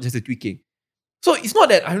overhaul, not just a tweaking. So it's not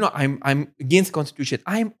that I'm against Constitution.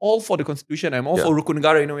 I'm all for the Constitution. I'm all for Rukun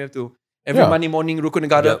Negara. We have to every Monday morning Rukun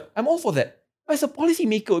Negara. I'm all for that. But as a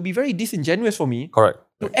policymaker, it would be very disingenuous for me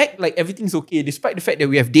to act like everything's okay, despite the fact that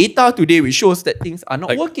we have data today which shows that things are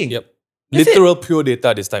not working. Literal pure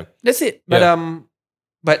data this time. That's it.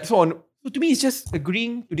 But so to me, it's just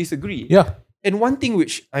agreeing to disagree. And one thing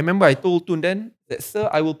which I remember I told Tun then that, sir,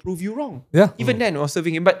 I will prove you wrong. Even then, I was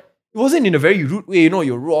serving him. But it wasn't in a very rude way,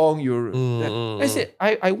 you're wrong, I said,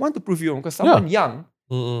 I want to prove you wrong because someone young,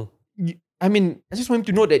 I just want him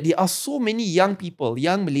to know that there are so many young people,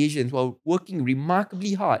 young Malaysians who are working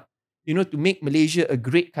remarkably hard, to make Malaysia a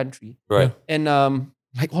great country. Right. And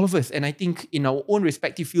like all of us, and I think in our own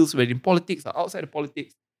respective fields, whether in politics or outside of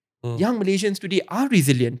politics, young Malaysians today are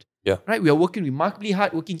resilient. Yeah. Right? We are working remarkably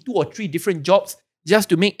hard, working 2 or 3 different jobs just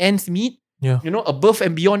to make ends meet. Yeah. Above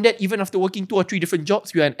and beyond that, even after working 2 or 3 different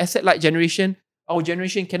jobs, we are an asset-light generation. Our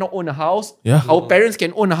generation cannot own a house. Yeah. Our parents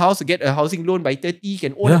can own a house to get a housing loan by 30,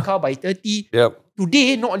 can own a car by 30. Yep.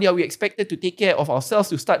 Today, not only are we expected to take care of ourselves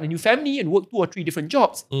to start a new family and work 2 or 3 different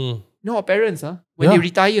jobs, our parents, when they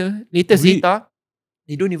retire, latest data,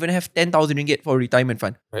 they don't even have 10,000 ringgit for a retirement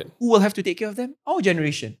fund. Right. Who will have to take care of them? Our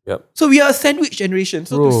generation. Yep. So we are a sandwich generation.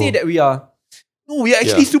 So to say that we are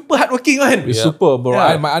actually super hardworking, man. It's super, bro.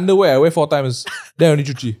 My underwear, I wear 4 times. Then only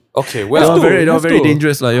chuchi. Okay, well, very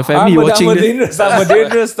dangerous. Your family watching I'm this.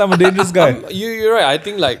 a dangerous guy. You're right. I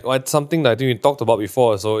think something that I think we talked about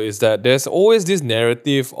before. So is that there's always this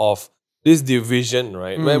narrative of this division,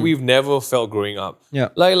 right? Where we've never felt growing up. Yeah.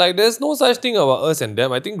 Like there's no such thing about us and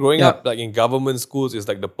them. I think growing up like in government schools is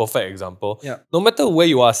like the perfect example. Yeah. No matter where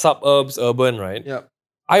you are, suburbs, urban, right? Yeah.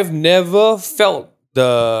 I've never felt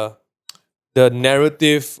the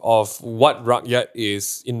narrative of what rakyat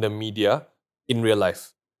is in the media in real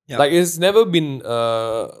life. Yeah. Like it's never been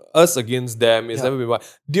us against them. It's never been what.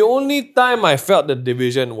 The only time I felt the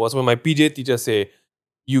division was when my PJ teacher say,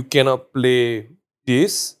 "You cannot play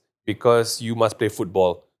this because you must play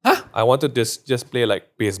football." Huh? I wanted to just play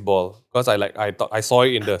like baseball because I thought I saw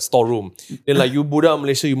it in the storeroom. Then like you Buddha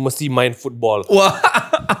Malaysia, you must main football. Wow.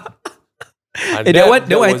 And that one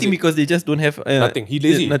I was think it. because they just don't have Nothing. He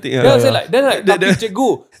lazy. Nothing. Then I say like, tapi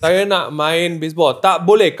cikgu, saya nak main baseball. Tak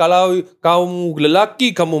boleh. Kalau kamu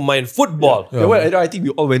lelaki, kamu main football. That one, I think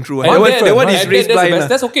we all went through. And That one is race that's blind. the best.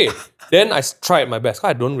 That's okay. Then I tried my best.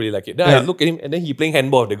 I don't really like it. Then I look at him and then he playing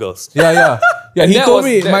handball with the girls. Yeah. He that told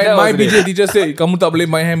was- me, that my was PJ teacher said, kamu tak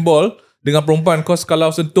boleh main handball dengan perempuan cause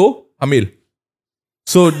kalau sentuh, hamil.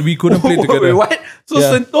 So we couldn't play together. Wait, what? So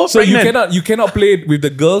Yeah. Sentoh So pregnant. you cannot play with the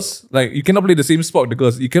girls, like you cannot play the same sport with the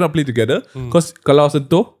girls. You cannot play together because kalau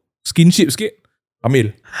sentuh skinship sikit, hamil.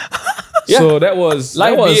 So that was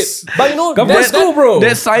Like that was it. But you know, government school, bro.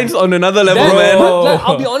 That's science on another level, that- man. but, like,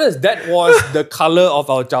 I'll be honest, that was the color of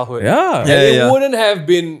our childhood. Yeah. And Yeah. it wouldn't have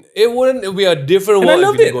been, it wouldn't be a different And I world.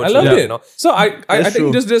 loved if we it. didn't go I through loved that, it. you know? So I That's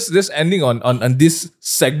think true. just ending on this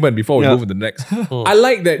segment before we Yeah. move to the next. I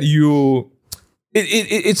like that you.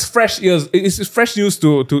 It's fresh ears. It's fresh news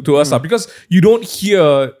to us because you don't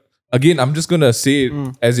hear. Again, I'm just gonna say it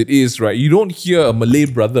as it is, right? You don't hear a Malay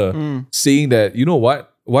brother saying that. You know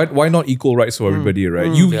what? Why not equal rights for everybody,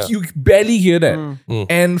 right? You barely hear that.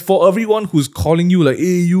 And for everyone who's calling you like,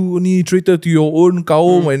 hey, you ni traitor to your own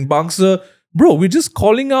kaum and bangsa, bro, we're just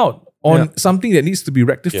calling out on something that needs to be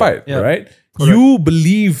rectified, Yeah. right? You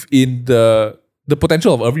believe in the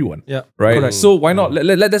potential of everyone, Yeah. right? Correct. So why not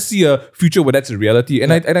let us see a future where that's a reality?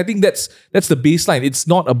 And I think that's the baseline. It's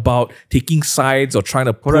not about taking sides or trying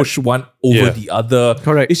to push one over the other.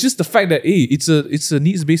 Correct. It's just the fact that hey, it's a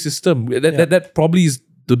needs based system. That probably is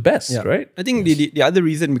the best, right? I think the other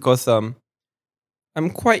reason because I'm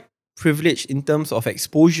quite privileged in terms of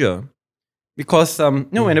exposure because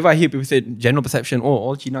whenever I hear people say general perception,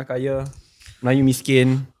 all Cina kaya, Melayu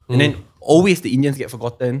miskin, and then always the Indians get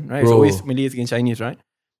forgotten, right? It's Bro. always Malays against Chinese, right?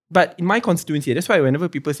 But in my constituency, that's why whenever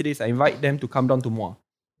people say this, I invite them to come down to Muar.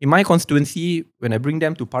 In my constituency, when I bring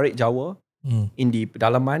them to Parit Jawa, in the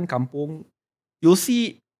pedalaman, kampung, you'll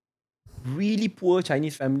see really poor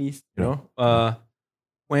Chinese families, you know.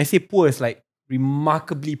 When I say poor, it's like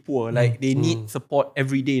remarkably poor. Like they need support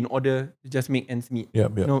every day in order to just make ends meet. Yeah.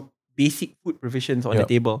 You know, basic food provisions on the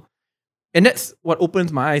table. And that's what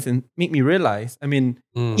opens my eyes and make me realize, I mean,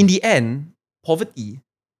 in the end, poverty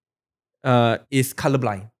is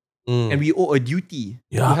colorblind. And we owe a duty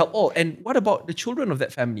to help all. And what about the children of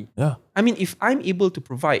that family? Yeah. I mean, if I'm able to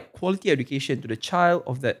provide quality education to the child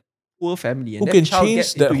of that poor family and Who that can child change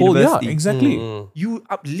gets that into whole? Yeah, university, exactly. you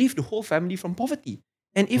uplift the whole family from poverty.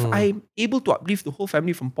 And if I'm able to uplift the whole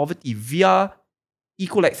family from poverty via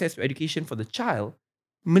equal access to education for the child,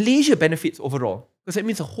 Malaysia benefits overall. Because that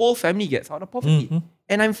means the whole family gets out of poverty.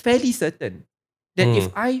 And I'm fairly certain that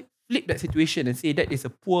if I flip that situation and say that is a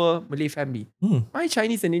poor Malay family, my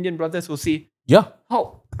Chinese and Indian brothers will say, Yeah.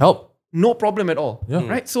 help. No problem at all. Yeah.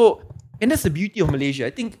 Right? So, and that's the beauty of Malaysia.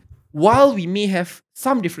 I think while we may have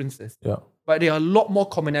some differences, but there are a lot more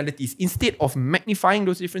commonalities. Instead of magnifying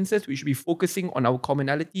those differences, we should be focusing on our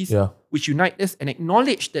commonalities, which unite us, and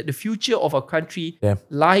acknowledge that the future of our country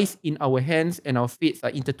lies in our hands and our fates are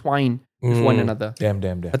intertwined with one another. Damn.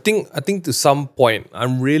 I think to some point,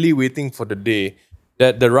 I'm really waiting for the day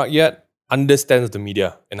that the Rakyat understands the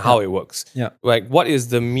media and how it works. Yeah. Like, what is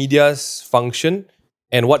the media's function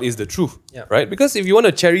and what is the truth, Yeah. right? Because if you want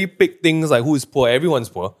to cherry pick things like who is poor, everyone's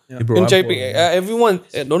poor. Hey, bro, Then I'm cherry poor, pick, everyone,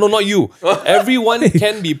 no, not you. Everyone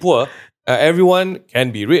can be poor. Everyone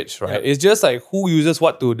can be rich, right? It's just like who uses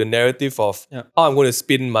what to the narrative of how I'm going to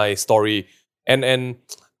spin my story. And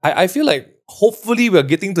I feel like hopefully we're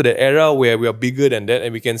getting to the era where we are bigger than that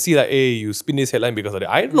and we can see like, hey, you spin this headline because of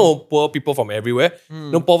that. I know poor people from everywhere.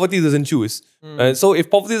 No, poverty doesn't choose. So if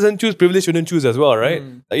poverty doesn't choose, privilege shouldn't choose as well, right?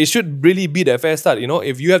 Like, it should really be the fair start. You know,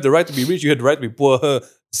 if you have the right to be rich, you have the right to be poor.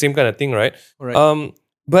 Same kind of thing, right? Right.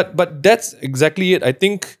 But that's exactly it. I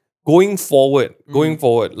think going forward,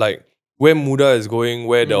 like where Muda is going,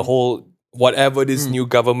 where the whole whatever this new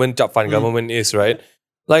government, Cap Fan government is, right?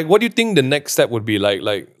 Like, what do you think the next step would be? Like,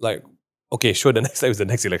 okay, sure, the next step is the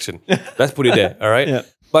next election. Let's put it there, all right? Yeah.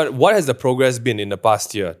 But what has the progress been in the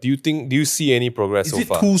past year? Do you see any progress Is so it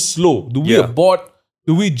far? too slow? Do we abort?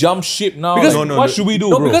 Do we jump ship now? Because- Like, No, what should we do,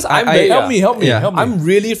 No, bro? because I'm help me. Yeah. Help me. I'm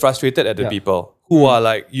really frustrated at the people who are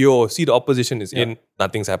like, yo, see the opposition is in,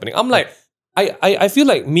 nothing's happening. I'm like, I feel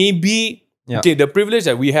like maybe okay, the privilege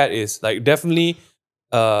that we had is like definitely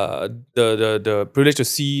the privilege to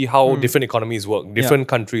see how different economies work, different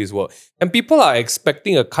countries work. And people are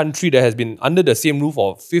expecting a country that has been under the same roof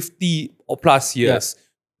for 50 or plus years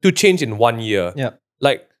to change in 1 year. Yeah.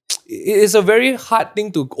 Like, it's a very hard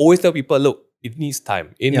thing to always tell people, look, it needs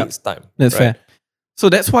time. It needs time. That's right? fair. So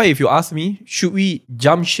that's why if you ask me, should we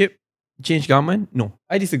jump ship, change government? No,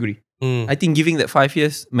 I disagree. I think giving that 5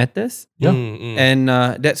 years matters. And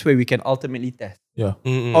that's where we can ultimately test.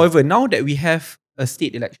 However, now that we have a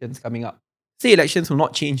state elections coming up, state elections will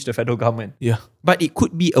not change the federal government. But it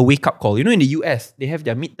could be a wake-up call. You know, in the US, they have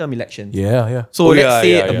their midterm elections. So let's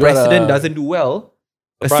say the president doesn't do well,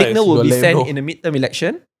 a Surprise. signal will You be gotta let him sent know. in a midterm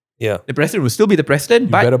election. Yeah. The president will still be the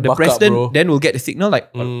president, better but the buck up, president bro. then will get the signal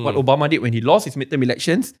like what Obama did when he lost his midterm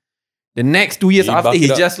elections. The next 2 years He after, bucked he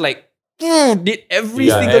it up. just like did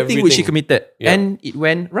every single thing which he everything. committed. Yeah. And it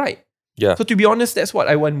went right. Yeah. So to be honest, that's what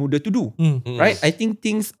I want Muda to do. Right? I think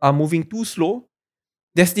things are moving too slow.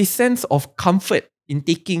 There's this sense of comfort in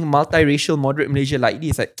taking multiracial moderate Malaysia lightly.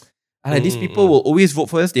 It's like, these people will always vote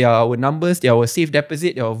for us. They are our numbers. They are our safe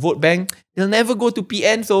deposit. They are our vote bank. They'll never go to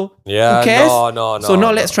PN. So who cares? No. So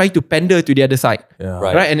now let's try to pander to the other side.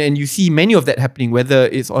 Right. And then you see many of that happening, whether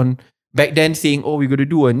it's on back then saying, oh, we're going to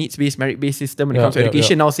do a needs-based, merit-based system when it comes to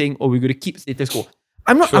education. Now saying, oh, we're going to keep status quo.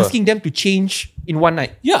 I'm not asking them to change in one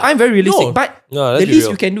night. I'm very realistic. But No, the let's be least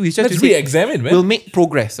real. you can do is just Let's to say, re-examine, man. we'll make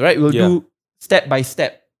progress, right? We'll do step by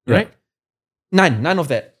step, right? None of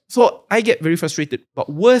that. So I get very frustrated.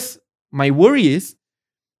 But worse, my worry is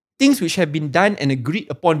things which have been done and agreed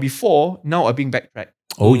upon before now are being backtracked.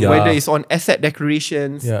 Oh, yeah. Whether it's on asset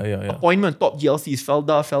declarations, Yeah. appointment of top GLCs,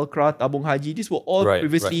 Felda, Felkra, Tabung Haji, these were all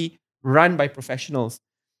previously run by professionals.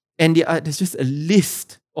 And there's just a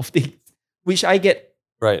list of things which I get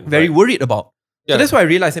very worried about. So that's why I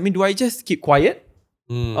realized, do I just keep quiet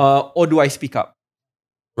or do I speak up?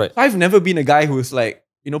 Right. So I've never been a guy who's like,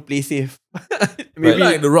 play safe. Maybe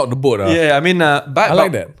like to rock the boat. Yeah, but I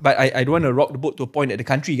like that. But I don't want to rock the boat to a point that the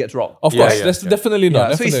country gets rocked. Of course, that's definitely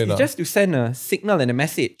not. So Definitely it's not. just to send a signal and a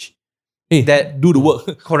message Hey, that do the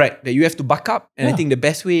work. correct, that you have to buck up. And I think the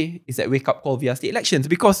best way is that wake up call via state elections.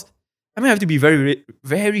 Because I have to be very,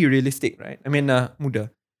 very realistic, right?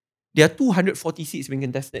 Muda. There are 240 seats being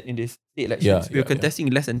contested in this state elections. We're contesting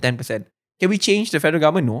less than 10%. Can we change the federal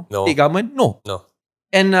government? No. State government? No.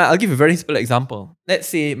 And I'll give a very simple example. Let's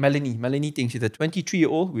say Melanie. Melanie thinks she's a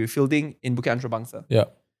 23-year-old. We're fielding in Bukit Antrabangsa.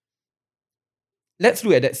 Let's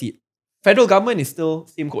look at that seat. Federal government is still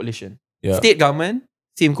same coalition. State government,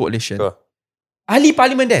 same coalition. Ahli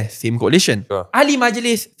parliament there, same coalition. Ahli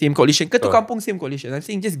majlis, same coalition. Ketua kampung, same coalition. I'm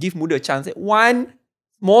saying just give Muda a chance. One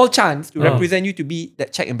small chance to represent you to be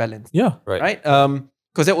that check and balance. Right?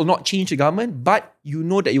 Because that will not change the government, but you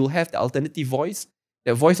know that you will have the alternative voice,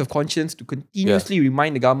 that voice of conscience to continuously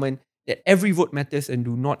remind the government that every vote matters and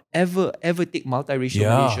do not ever take multiracial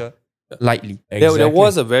Malaysia lightly. There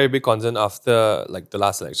was a very big concern after like the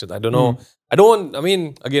last election. I don't know.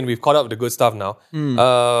 Again, we've caught up with the good stuff now.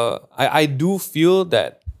 I do feel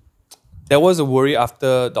that there was a worry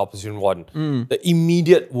after the opposition won. The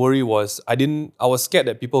immediate worry was I was scared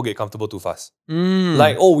that people get comfortable too fast.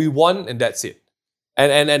 Like, oh, we won and that's it.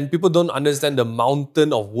 And people don't understand the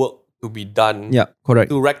mountain of work to be done Yeah, correct.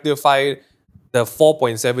 to rectify the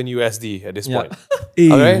 4.7 USD at this Yeah. point. Hey,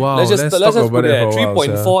 Okay? wow, let's just talk put about it there. that for a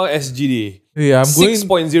while, 3.4 SGD. Yeah, I'm going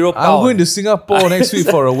 6.0 pound. I'm going to Singapore next week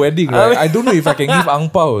for a wedding, right? I don't know if I can give ang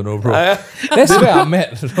pao, bro. That's where I'm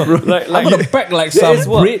at. I'm gonna pack like some is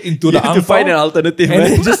what- bread into the You have ang to find an pao. alternative, And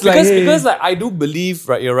man. then just like, because like I do believe,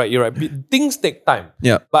 right, you're right. Things take time.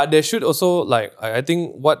 Yeah. But there should also like I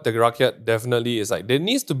think what the Rakyat definitely is like there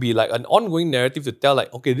needs to be like an ongoing narrative to tell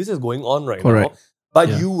like, okay, this is going on right Correct. now. But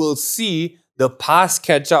Yeah. you will see the past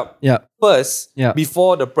catch up Yeah. first Yeah.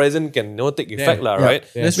 before the present can take effect, Yeah. right?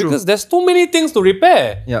 Yeah. That's true. Because there's too many things to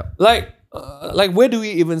repair. Yeah. Like where do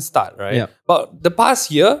we even start, right? Yeah. But the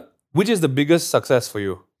past year, which is the biggest success for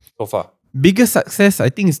you so far? Biggest success, I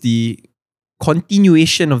think, is the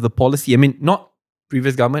continuation of the policy. I mean, not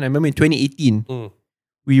previous government. I remember in 2018,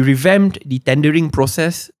 we revamped the tendering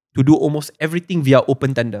process to do almost everything via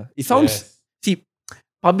open tender. It sounds, see,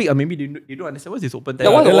 public, maybe they don't understand what's this open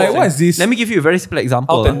tender. what- they're like, what is this? Let me give you a very simple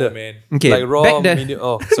example. How tender? man. Okay, Like raw, back then, medium.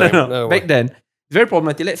 Oh, sorry. no, back then, it's very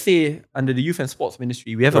problematic. Let's say under the Youth and Sports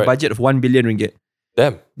Ministry, we have a Right. budget of 1 billion ringgit.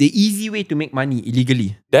 Damn. The easy way to make money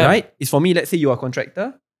illegally, Damn. right, is for me, let's say you are a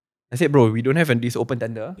contractor. I said, bro, we don't have this open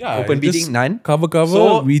tender. Yeah, open you bidding, just none. Cover,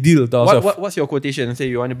 So, we deal. What's your quotation? Say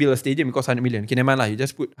you want to build a stadium, it costs 100 million. Okay, never mind lah. You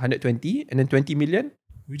just put 120 and then 20 million.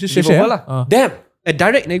 We just give share. over lah. Damn. A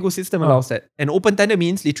direct nego system allows that. An open tender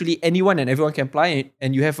means literally anyone and everyone can apply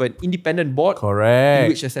and you have an independent board Correct.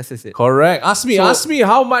 which assesses it. Correct. Ask me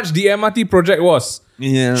how much the MRT project was.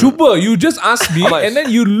 Yeah. Chupa, you just ask me How much? and then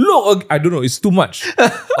you look. I don't know. It's too much.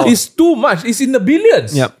 It's too much. It's in the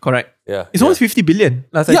billions. Yeah, correct. Yeah. It's almost 50 billion.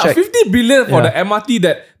 Last I Yeah, checked. 50 billion for Yeah. the MRT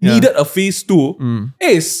that needed a phase 2.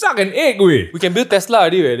 Hey, suck an egg, way. We can build Tesla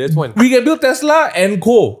already, right? That's one. We can build Tesla and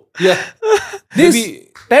co. Yeah. This Maybe-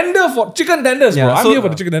 tender for chicken tenders, bro. I'm here for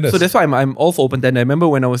the chicken tenders. So that's why I'm all for open tender. I remember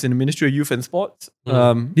when I was in the Ministry of Youth and Sports,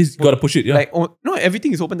 This you gotta push it, yeah. like no,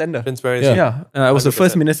 everything is open tender. Transparency. Yeah. Yeah, I was the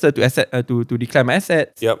first 100%. minister to declare my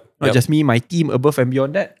assets. Yep. Not Yep. just me, my team above and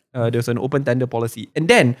beyond that. There was an open tender policy. And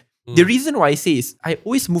then the reason why I say is I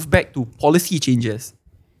always move back to policy changes.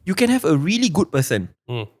 You can have a really good person,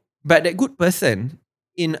 but that good person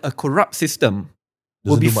in a corrupt system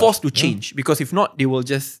will Doesn't be do much. forced to change because if not, they will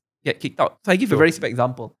just get kicked out. So I give a very simple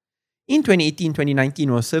example. In 2018, 2019,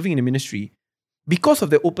 when I was serving in the ministry, because of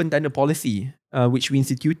the open tender policy, which we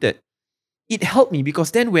instituted, it helped me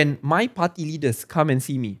because then when my party leaders come and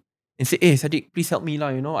see me and say, hey, Saddiq, please help me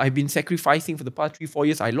lah, I've been sacrificing for the past 3-4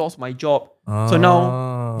 years. I lost my job. So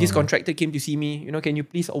now this contractor came to see me, can you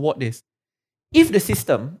please award this? If the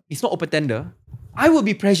system is not open tender, I will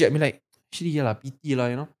be pressured. I mean like, actually, yeah lah, pity lah,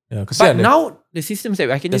 Yeah, But now the systems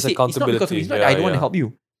that I can just There's say, it's not because of me, it's not that I don't want to help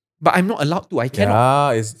you. But I'm not allowed to, I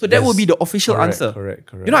cannot. So that will be the official answer.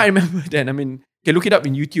 Correct. I remember then, you can look it up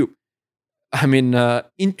in YouTube.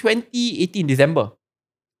 In 2018 December,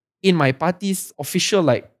 in my party's official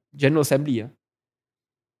General Assembly,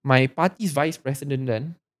 my party's vice president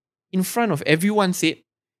then, in front of everyone said,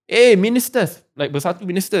 hey ministers, Bersatu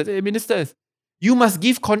ministers, hey ministers, you must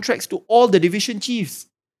give contracts to all the division chiefs.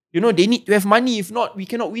 They need to have money. If not, we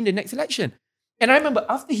cannot win the next election. And I remember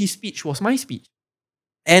after his speech was my speech.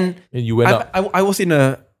 And you went up. I was in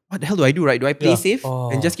a, what the hell do I do, right? Do I play safe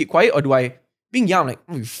and just keep quiet, or do I, being young,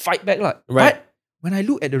 fight back? Right. But when I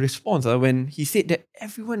look at the response, when he said that,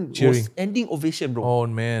 everyone was ending ovation, bro. Oh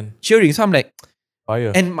man. Cheering. So I'm like,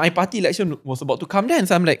 Fire. and my party election was about to come then.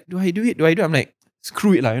 So I'm like, do I do it? I'm like,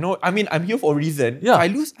 screw it lah. I'm here for a reason. Yeah.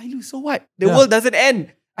 If I lose. So what? The world doesn't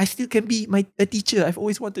end. I still can be a teacher. I've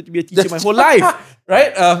always wanted to be a teacher my whole life.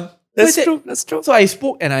 Right? That's true. That's true. So I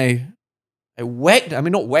spoke and I whacked,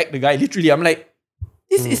 not whacked the guy, literally. I'm like,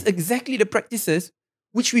 this is exactly the practices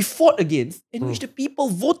which we fought against and which the people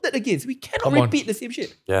voted against. We cannot Come on. repeat the same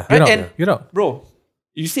shit. Yeah. Right? Get out. Bro,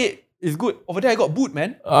 you say it's good. Over there, I got booed,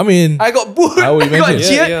 man. I mean, I got booed. I would I got imagine.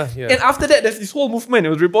 cheered. Yeah. And after that, there's this whole movement. It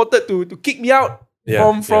was reported to kick me out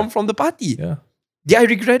from the party. yeah. Did I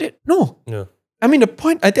regret it? No. Yeah. I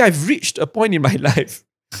think I've reached a point in my life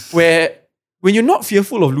where when you're not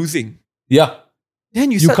fearful of losing, Yeah. then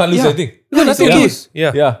you You can't lose anything. No, Nothing it's to okay. lose.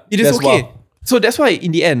 Yeah. Yeah. It is That's okay. wild. So that's why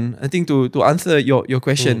in the end, I think to answer your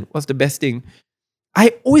question, what's the best thing?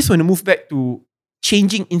 I always want to move back to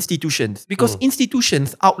changing institutions because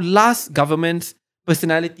institutions outlast governments,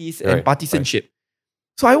 personalities, and Right, partisanship.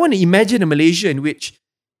 So I want to imagine a Malaysia in which,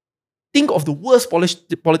 think of the worst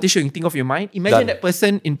politician you think of your mind. Imagine Done. that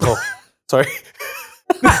person in... Sorry.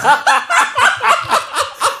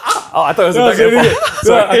 I thought it was a No, back and sorry. forth.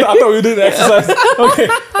 So I thought we were doing the exercise. Okay.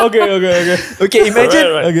 Okay, imagine,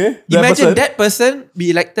 Right. Okay. imagine that person be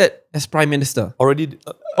elected as Prime Minister. Already.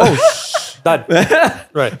 Done.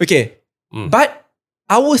 Right. Okay. But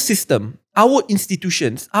our system our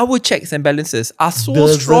institutions, our checks and balances are so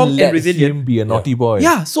Doesn't strong let and resilient. him be a naughty boy.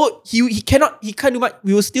 Yeah, so he can't do much.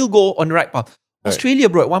 We will still go on the right path. Australia,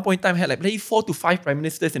 bro, at one point in time had like maybe 4 to 5 prime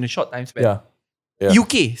ministers in a short time span. Yeah.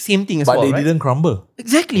 UK, same thing as But well, they right? didn't crumble.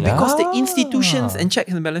 Exactly, because the institutions and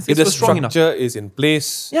checks and balances If the were strong enough. structure is in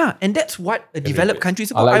place, Yeah, and that's what a developed country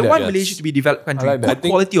is I about. like I that, want yes. Malaysia to be a developed country. I like that. Good I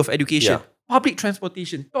think- quality of education, yeah. public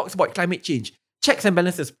transportation, talks about climate change, checks and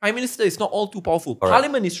balances. Prime Minister is not all too powerful. Correct.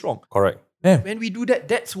 Parliament is strong. correct. When we do that,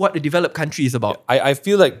 that's what a developed country is about. I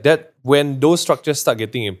feel like that when those structures start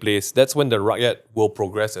getting in place, that's when the riot will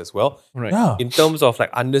progress as well. Right. Yeah. In terms of like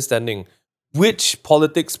understanding which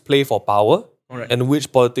politics play for power and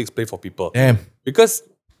which politics play for people. Damn. Because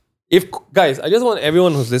if guys, I just want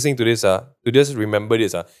everyone who's listening to this to just remember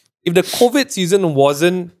this. If the COVID season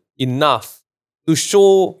wasn't enough to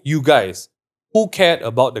show you guys who cared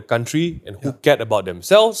about the country and who cared about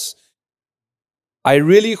themselves, I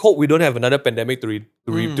really hope we don't have another pandemic to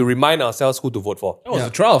remind ourselves who to vote for. That was a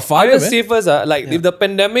trial of I fire, just man. say first, if the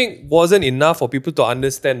pandemic wasn't enough for people to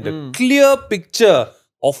understand the clear picture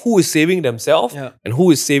of who is saving themselves and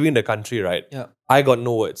who is saving the country, right? Yeah. I got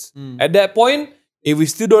no words. At that point, if we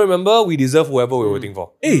still don't remember, we deserve whoever we're voting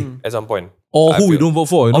for. Hey. At some point. Or I who we feel. don't vote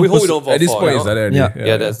for. You Or know, we hope we because don't vote at this for, point, you it's know? like that.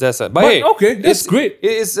 Yeah, that's it. But hey, okay, that's great.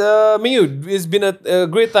 It's Mingyu, it's been a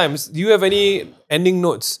great time. Do you have any ending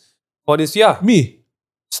notes for this year? Me.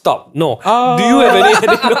 Stop. No. Do you have any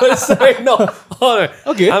ending notes? Sorry, no. All right.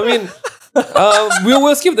 Okay. I mean,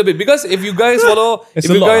 we'll skip the bit because if you guys follow, It's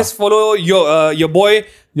a lot. follow your boy,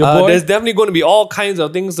 boy? there's definitely going to be all kinds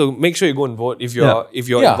of things. So make sure you go and vote if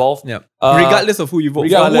you're Yeah. involved. Yeah. Uh, Regardless of who you vote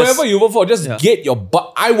Yeah, for. whoever you vote for, just get your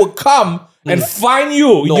butt. I will come and find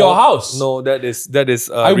you in your house. No, that is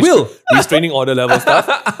I will. restraining order level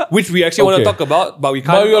stuff, which we actually want to Okay. talk about, but we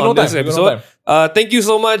But can't we got on no this time, we got no episode. Thank you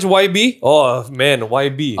so much, YB. Oh man,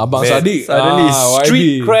 YB. Abang Man. Saddiq. Suddenly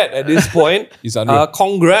Street YB. cred at this point. He's unreal.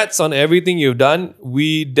 Congrats on everything you've done.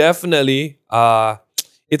 We definitely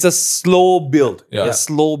it's a slow build. Yeah. A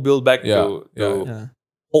slow build back Yeah. to Yeah.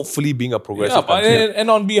 hopefully being a progressive Yeah, country. and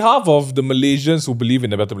on behalf of the Malaysians who believe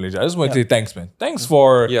in a better Malaysia, I just want to say thanks, man. Thanks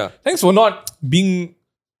for not being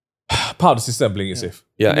part of the system and playing it safe.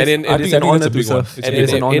 Yeah, and then I think that's a big one. It's a And big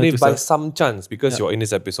if, one. and if by some chance, because you're in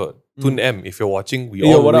this episode, Tun M, if you're watching, we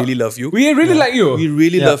Yo, all what up? really love you. We really like you. We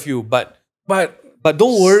really love you, but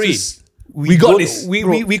don't worry. We got don't- this.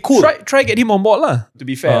 We cool. Try get him on board lah. To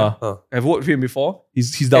be fair, I've worked with him before.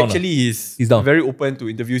 He's down. Actually, he's down. very open to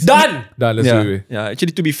interviews. Done. Done. Let's Yeah, do it. yeah.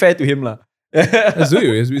 Actually, to be fair to him lah. Let's do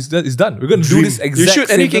it. It's done. We're gonna do this You exact should,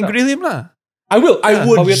 and same you can setup. grill him lah. I will. I but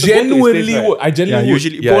would we have to go to his genuinely place, right? would. I genuinely would.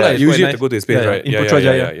 Usually, Yeah, Pola is usually quite have to nice. go to his place, right? In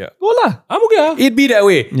Putrajaya. Yeah. Go lah. I'm okay. It'd be that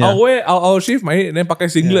way. Yeah. I'll shave my head and then pakai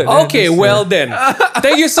singlet. Okay, well then.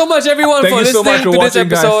 Thank you so much, everyone, Thank for you so listening much for to this watching,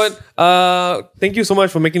 guys. episode. Thank you so much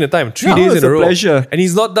for making the time. 3 Yeah, days it's in a a row. pleasure. And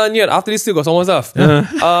he's not done yet. After this, still got some more stuff.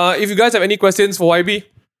 If you guys have any questions for YB,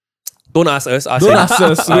 don't ask us. Ask Don't him. ask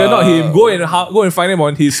us. We're not him. Go and find him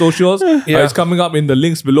on his socials. Yeah. It's coming up in the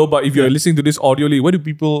links below. But if you're listening to this audioly, where do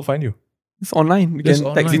people find you? It's online. You Just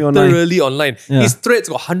can text online. me online. Literally online. Yeah. His threads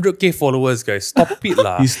got 100k followers, guys. Stop it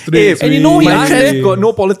lah. He's straight. and you know he My asked thread them- got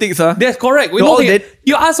no politics ah. That's correct. We They're know all he, dead.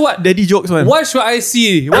 you ask what? Daddy jokes man. What should I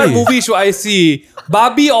see? What Hey. movie should I see?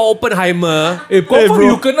 Barbie or Oppenheimer? Confirm bro.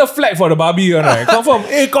 you kena flag for the Barbie kan, right? Confirm.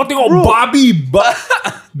 Kau tengok Barbie.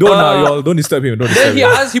 Don't y'all. Don't disturb him. Don't Then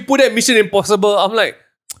disturb him. he put that Mission Impossible. I'm like,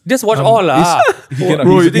 just watch all lah. He cannot.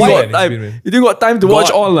 Bro, he's you think been got banned, time? he's been banned. You think got time to watch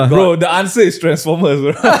all lah? Bro, the answer is Transformers.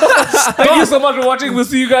 Bro. Thank you so much for watching. We'll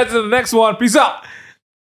see you guys in the next one. Peace out.